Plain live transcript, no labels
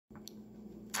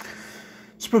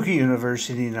Spooky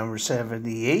University number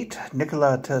 78,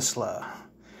 Nikolai Tesla.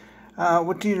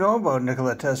 What do you know about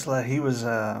Nikolai Tesla? He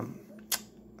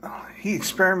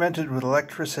experimented with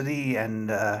electricity and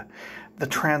the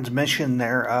transmission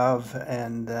thereof,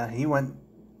 and he went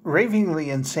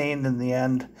ravingly insane in the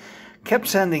end. Kept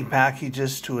sending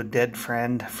packages to a dead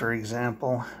friend, for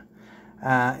example.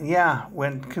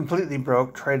 Went completely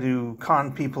broke, tried to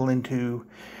con people into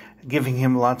giving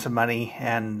him lots of money,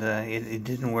 and it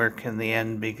didn't work in the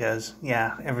end because,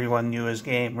 everyone knew his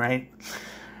game, right?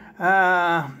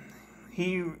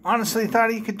 He honestly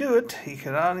thought he could do it. He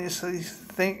could honestly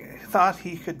thought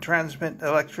he could transmit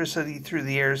electricity through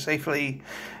the air safely,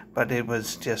 but it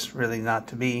was just really not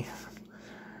to be.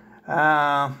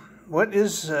 What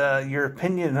is your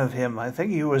opinion of him? I think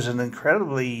he was an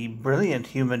incredibly brilliant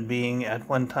human being at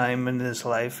one time in his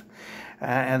life.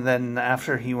 And then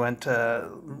after he went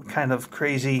kind of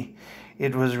crazy,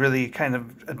 it was really kind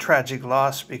of a tragic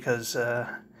loss because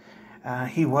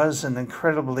he was an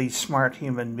incredibly smart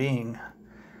human being.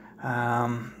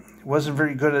 Wasn't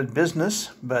very good at business,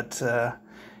 but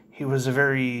he was a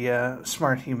very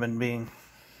smart human being.